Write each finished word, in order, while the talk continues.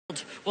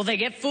Will they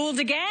get fooled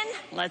again?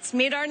 Let's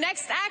meet our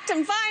next act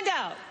and find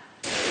out.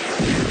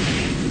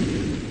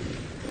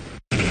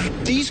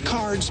 These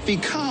cards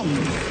become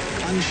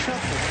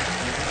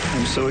unshuffled.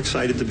 I'm so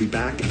excited to be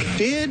back.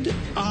 Did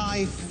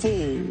I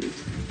fool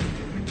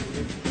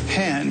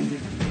Penn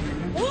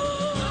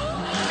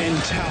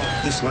and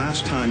Teller? This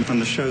last time on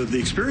the show, the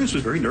experience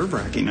was very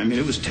nerve-wracking. I mean,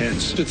 it was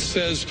tense. It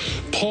says,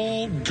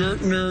 Paul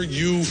Gertner,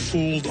 you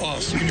fooled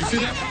us. Can you see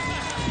that?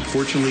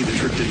 Fortunately, the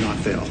trick did not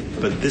fail.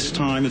 But this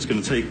time, it's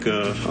going to take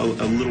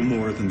a little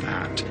more than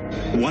that.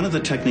 One of the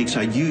techniques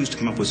I use to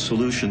come up with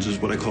solutions is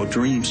what I call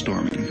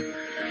dreamstorming.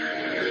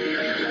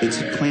 It's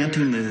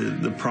planting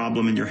the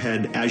problem in your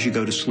head as you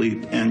go to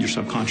sleep, and your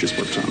subconscious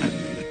works on it.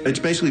 It's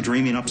basically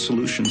dreaming up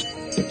solutions.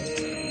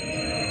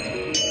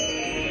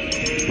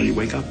 When you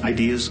wake up,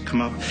 ideas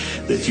come up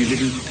that you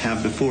didn't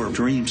have before.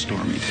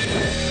 Dreamstorming.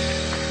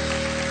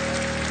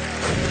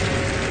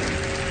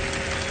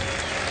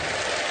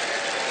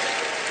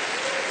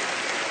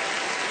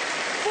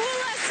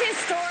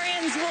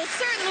 Historians will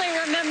certainly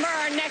remember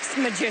our next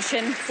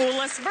magician. Fool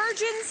us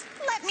virgins,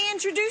 let me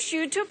introduce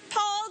you to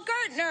Paul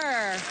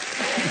Gertner.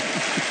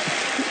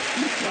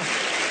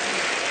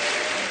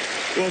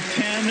 Well,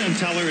 Penn and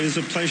Teller, it is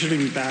a pleasure to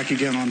be back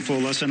again on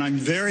Fool Us, and I'm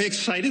very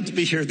excited to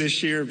be here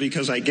this year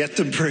because I get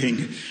to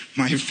bring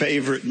my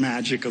favorite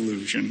magic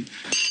illusion,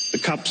 the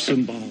cups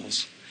and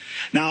balls.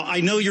 Now,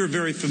 I know you're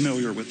very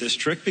familiar with this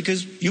trick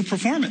because you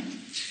perform it.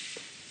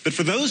 But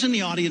for those in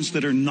the audience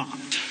that are not,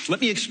 let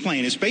me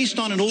explain. It's based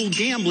on an old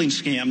gambling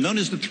scam known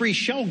as the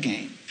three-shell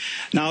game.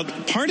 Now,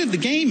 part of the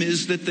game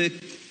is that the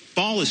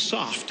ball is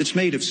soft. It's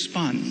made of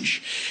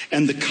sponge.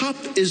 And the cup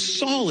is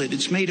solid.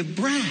 It's made of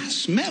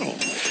brass, metal.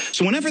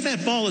 So whenever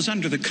that ball is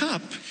under the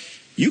cup,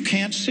 you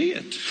can't see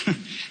it.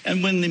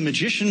 And when the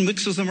magician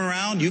mixes them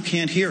around, you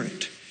can't hear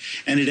it.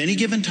 And at any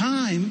given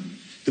time,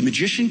 the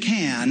magician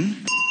can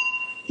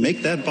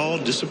make that ball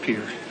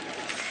disappear.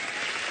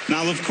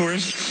 Now, of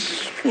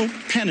course, well,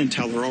 Penn and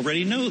Teller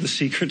already know the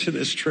secret to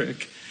this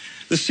trick.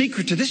 The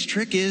secret to this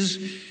trick is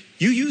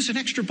you use an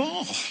extra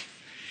ball.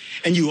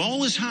 And you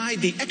always hide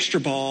the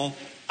extra ball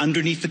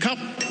underneath the cup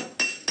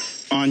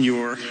on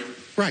your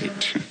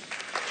right.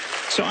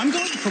 So I'm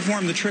going to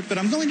perform the trick, but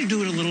I'm going to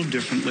do it a little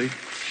differently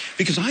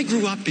because I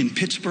grew up in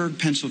Pittsburgh,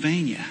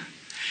 Pennsylvania.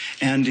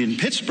 And in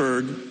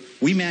Pittsburgh,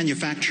 we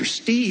manufacture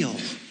steel.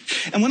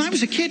 And when I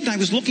was a kid and I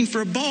was looking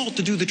for a ball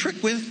to do the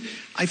trick with,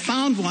 I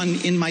found one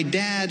in my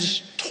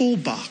dad's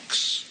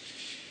toolbox.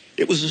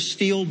 It was a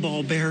steel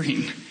ball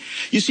bearing.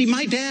 You see,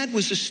 my dad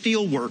was a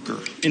steel worker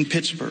in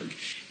Pittsburgh.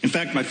 In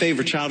fact, my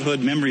favorite childhood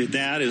memory of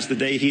Dad is the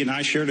day he and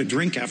I shared a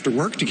drink after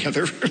work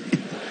together.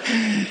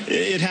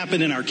 It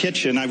happened in our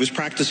kitchen. I was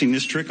practicing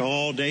this trick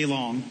all day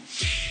long.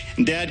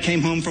 And Dad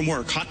came home from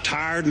work, hot,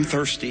 tired, and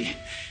thirsty.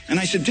 And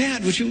I said,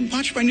 Dad, would you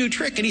watch my new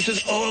trick? And he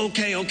says, oh,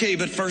 okay,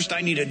 but first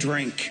I need a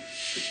drink.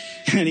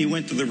 And he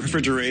went to the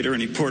refrigerator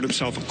and he poured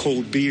himself a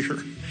cold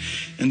beer.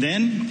 And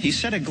then he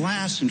set a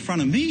glass in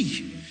front of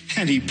me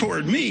and he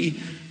poured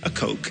me a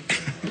Coke.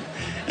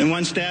 And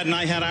once Dad and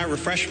I had our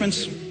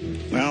refreshments,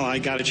 well, I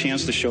got a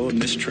chance to show him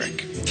this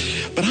trick.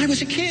 But I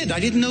was a kid. I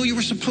didn't know you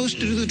were supposed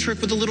to do the trick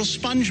with a little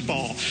sponge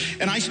ball.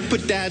 And I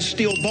put Dad's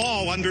steel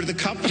ball under the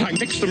cup and I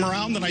mixed them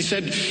around and I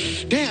said,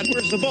 Dad,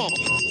 where's the ball?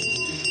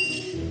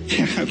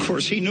 And of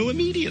course, he knew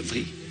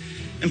immediately.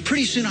 And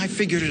pretty soon I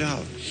figured it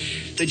out,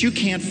 that you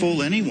can't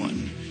fool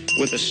anyone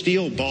with a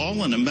steel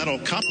ball and a metal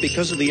cup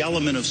because of the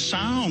element of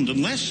sound,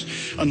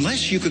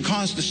 unless you could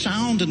cause the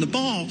sound in the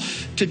ball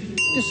to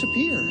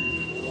disappear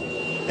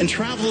and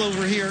travel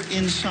over here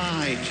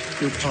inside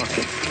your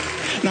pocket.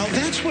 Now,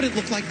 that's what it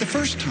looked like the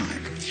first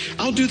time.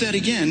 I'll do that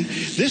again.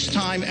 This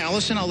time,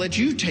 Allison, I'll let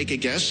you take a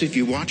guess. If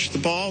you watch the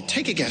ball,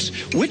 take a guess.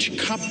 Which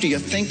cup do you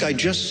think I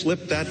just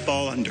slipped that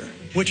ball under?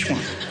 Which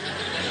one?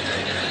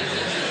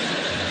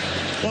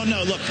 Well,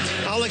 no, look,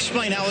 I'll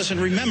explain, Allison.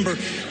 Remember,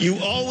 you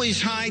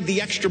always hide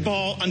the extra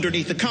ball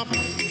underneath the cup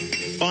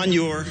on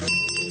your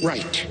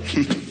right.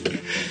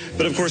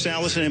 But of course,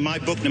 Allison, in my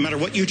book, no matter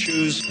what you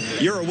choose,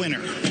 you're a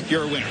winner.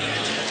 You're a winner.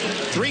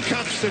 3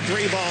 cups to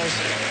 3 balls.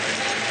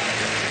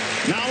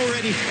 Now we're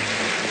ready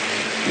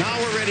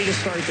to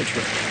start the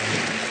trick.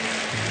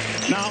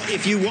 Now,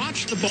 if you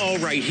watch the ball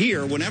right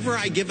here, whenever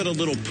I give it a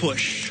little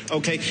push,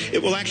 okay,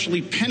 it will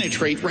actually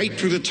penetrate right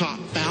through the top,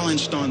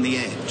 balanced on the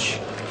edge.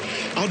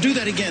 I'll do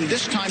that again.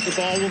 This time the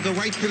ball will go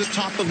right through the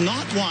top of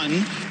not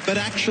 1, but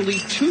actually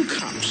 2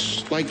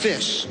 cups, like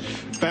this,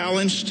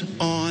 balanced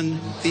on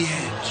the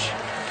edge.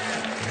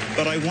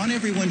 But I want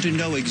everyone to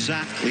know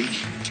exactly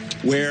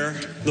where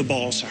the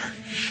balls are.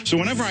 So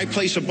whenever I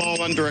place a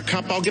ball under a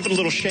cup, I'll give it a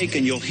little shake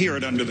and you'll hear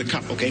it under the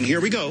cup. Okay, and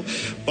here we go.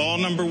 Ball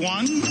number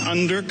 1,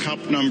 under cup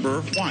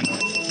number 1.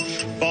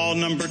 Ball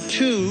number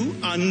 2,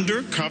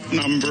 under cup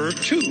number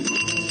 2.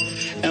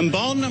 And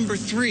ball number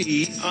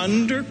 3,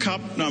 under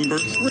cup number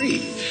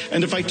 3.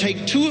 And if I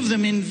take 2 of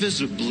them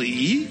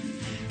invisibly,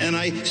 and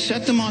I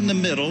set them on the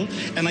middle,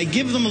 and I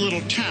give them a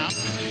little tap,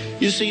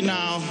 you see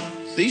now,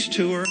 these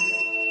 2 are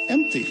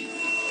empty,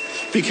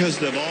 because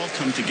they've all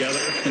come together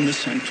in the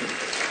center.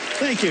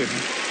 Thank you.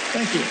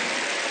 Thank you.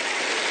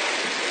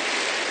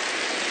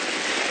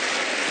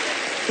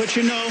 But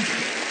you know,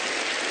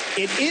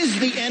 it is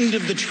the end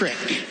of the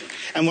trick.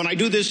 And when I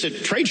do this at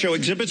trade show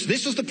exhibits,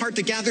 this is the part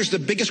that gathers the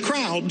biggest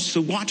crowds, so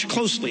watch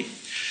closely.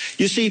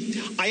 You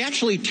see, I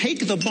actually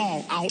take the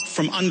ball out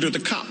from under the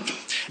cup,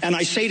 and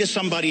I say to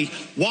somebody,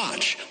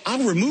 watch,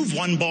 I'll remove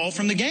one ball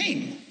from the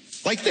game,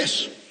 like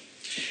this.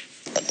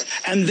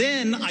 And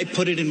then I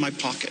put it in my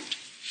pocket.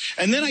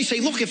 And then I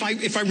say, look, if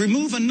I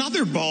remove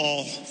another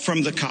ball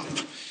from the cup,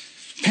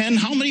 Penn,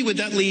 how many would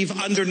that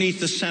leave underneath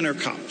the center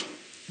cup?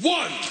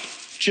 One.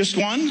 Just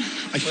one,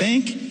 I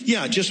think?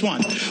 Yeah, just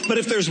one. But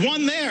if there's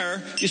one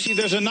there, you see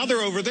there's another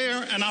over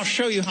there, and I'll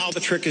show you how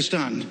the trick is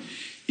done.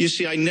 You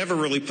see, I never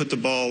really put the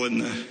ball in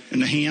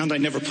the hand. I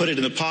never put it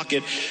in the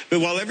pocket.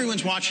 But while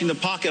everyone's watching the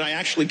pocket, I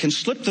actually can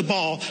slip the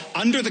ball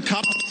under the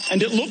cup,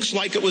 and it looks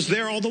like it was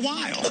there all the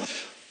while.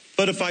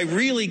 But if I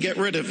really get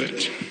rid of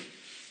it,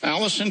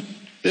 Allison,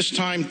 this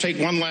time take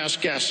one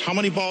last guess. How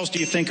many balls do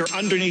you think are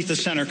underneath the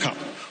center cup?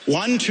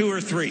 1, 2,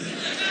 or 3?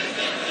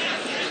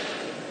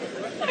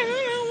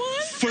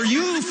 For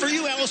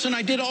you, Allison,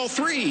 I did all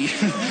 3.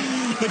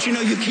 But you know,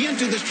 you can't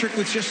do this trick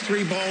with just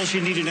 3 balls. You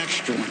need an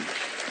extra one.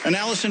 And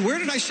Allison, where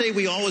did I say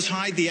we always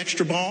hide the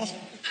extra ball?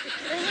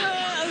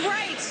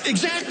 Right.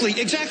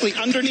 Exactly.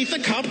 Underneath the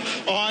cup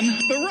on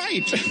the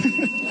right.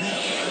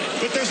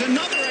 But there's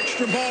another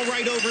extra ball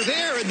right over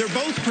there, and they're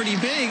both pretty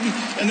big,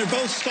 and they're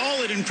both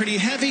solid and pretty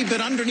heavy,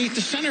 but underneath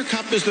the center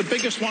cup is the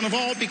biggest one of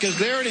all, because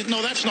there it is.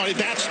 No, that's not it.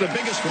 That's the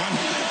biggest one.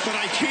 But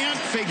I can't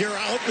figure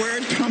out where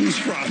it comes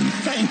from.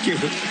 Thank you.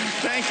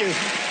 Thank you.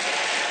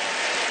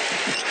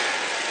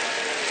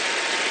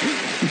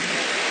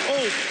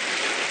 Oh,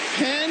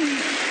 Penn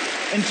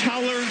and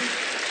Teller,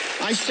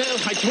 I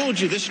told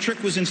you this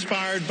trick was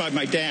inspired by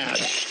my dad,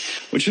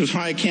 which is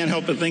why I can't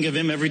help but think of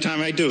him every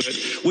time I do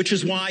it, which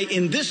is why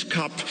in this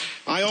cup,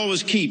 I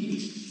always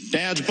keep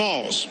Dad's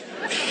balls.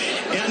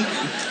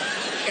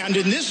 And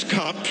in this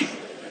cup,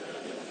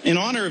 in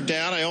honor of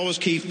Dad, I always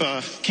keep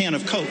a can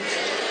of Coke.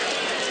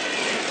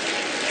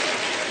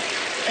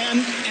 And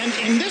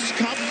in this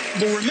cup,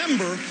 well,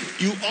 remember,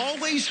 you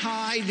always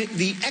hide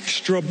the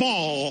extra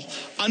ball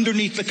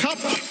underneath the cup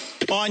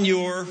on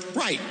your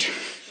right.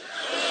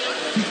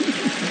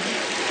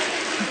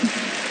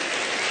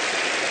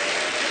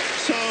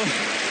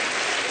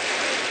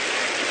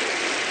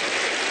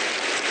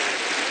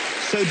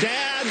 So,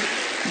 Dad,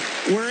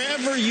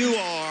 wherever you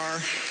are,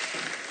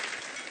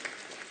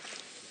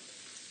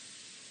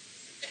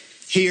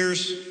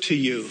 here's to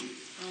you.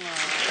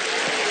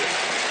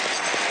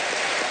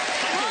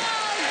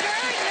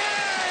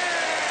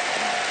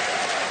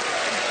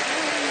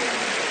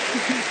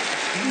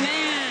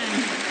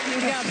 Man, you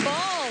got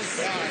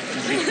balls.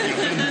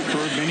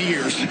 For many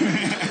years.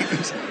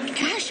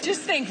 Gosh,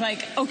 just think,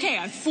 like, okay,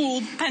 I've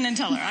fooled Penn and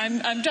Teller.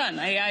 I'm done.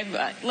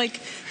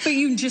 But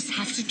you just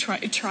have to try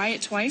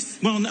it twice.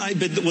 Well,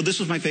 this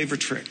was my favorite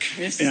trick,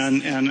 yes.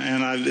 and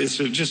it's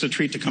just a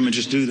treat to come and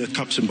just do the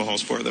cups and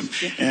balls for them.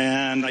 Yeah.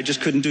 And I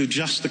just couldn't do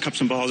just the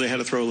cups and balls. I had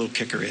to throw a little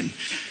kicker in.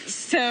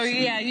 So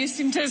yeah, you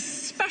seem to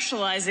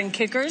specialize in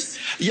kickers.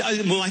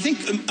 Yeah, well, I think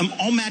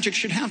all magic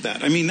should have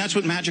that. I mean, that's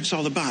what magic's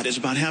all about. It's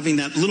about having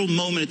that little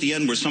moment at the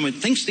end where someone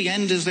thinks the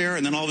end is there,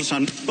 and then all of a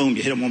sudden, boom,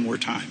 you hit them one more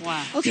time.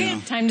 Wow. Okay, you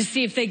know? Time to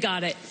see if they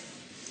got it.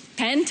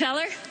 Penn,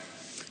 Teller,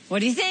 what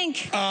do you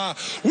think?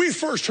 We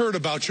first heard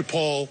about you,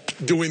 Paul,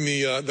 doing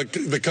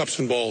the cups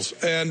and balls,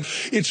 and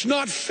it's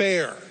not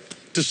fair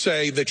to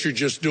say that you're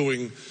just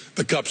doing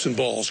the cups and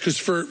balls, because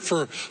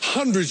for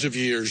hundreds of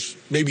years,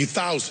 maybe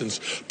thousands,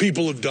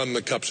 people have done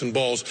the cups and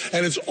balls,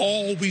 and it's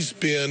always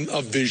been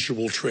a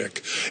visual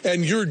trick.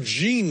 And your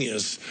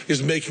genius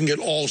is making it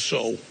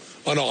also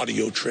an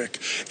audio trick.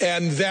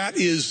 And that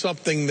is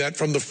something that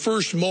from the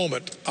first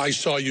moment I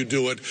saw you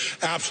do it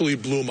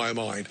absolutely blew my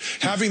mind.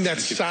 Having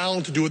that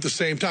sound to do at the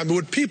same time. But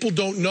what people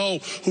don't know,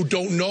 who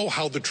don't know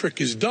how the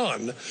trick is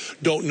done,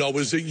 don't know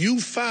is that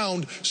you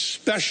found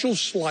special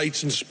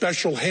sleights and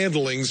special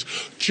handlings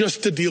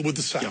just to deal with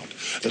the sound.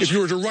 Yeah, if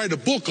you were to write a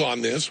book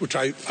on this, which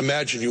I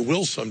imagine you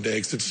will someday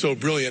because it's so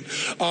brilliant,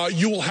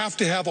 you will have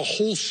to have a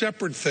whole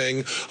separate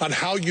thing on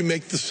how you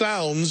make the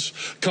sounds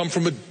come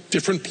from a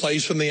different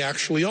place than they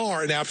actually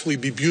are and absolutely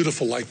be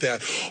beautiful like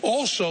that.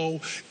 Also,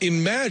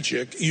 in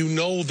magic, you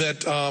know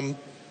that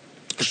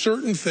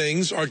certain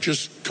things are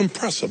just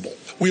compressible.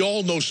 We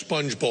all know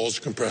sponge balls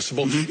are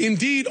compressible. Mm-hmm.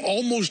 Indeed,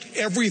 almost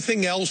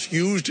everything else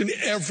used in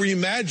every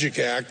magic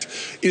act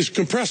is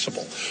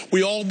compressible.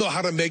 We all know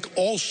how to make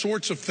all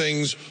sorts of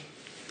things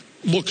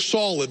look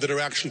solid that are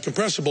actually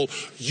compressible.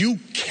 You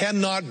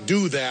cannot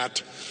do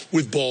that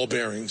with ball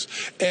bearings.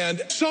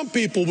 And some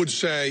people would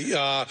say,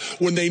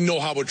 when they know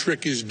how a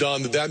trick is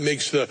done, that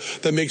makes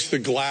the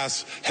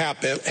glass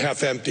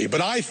half empty.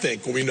 But I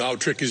think when we know how a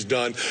trick is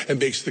done, it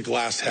makes the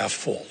glass half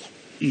full.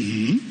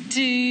 Mm-hmm.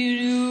 Do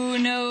you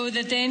know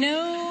that they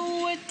know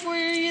what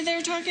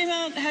they're talking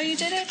about, how you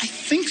did it? I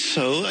think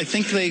so. I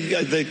think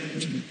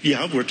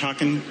yeah, we're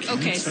talking.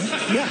 Okay.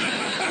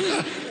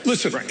 Yeah.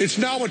 Listen, it's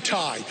now a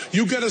tie.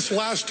 You get us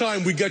last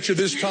time, we get you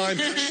this time.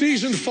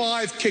 Season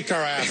 5, kick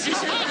our asses.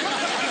 All right.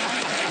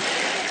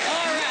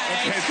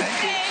 Okay,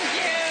 thank you.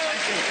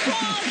 Thank you.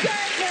 Paul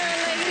Gertner,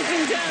 ladies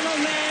and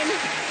gentlemen.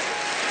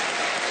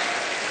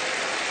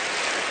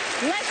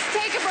 Let's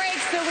take a break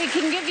so we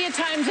can give you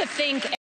time to think.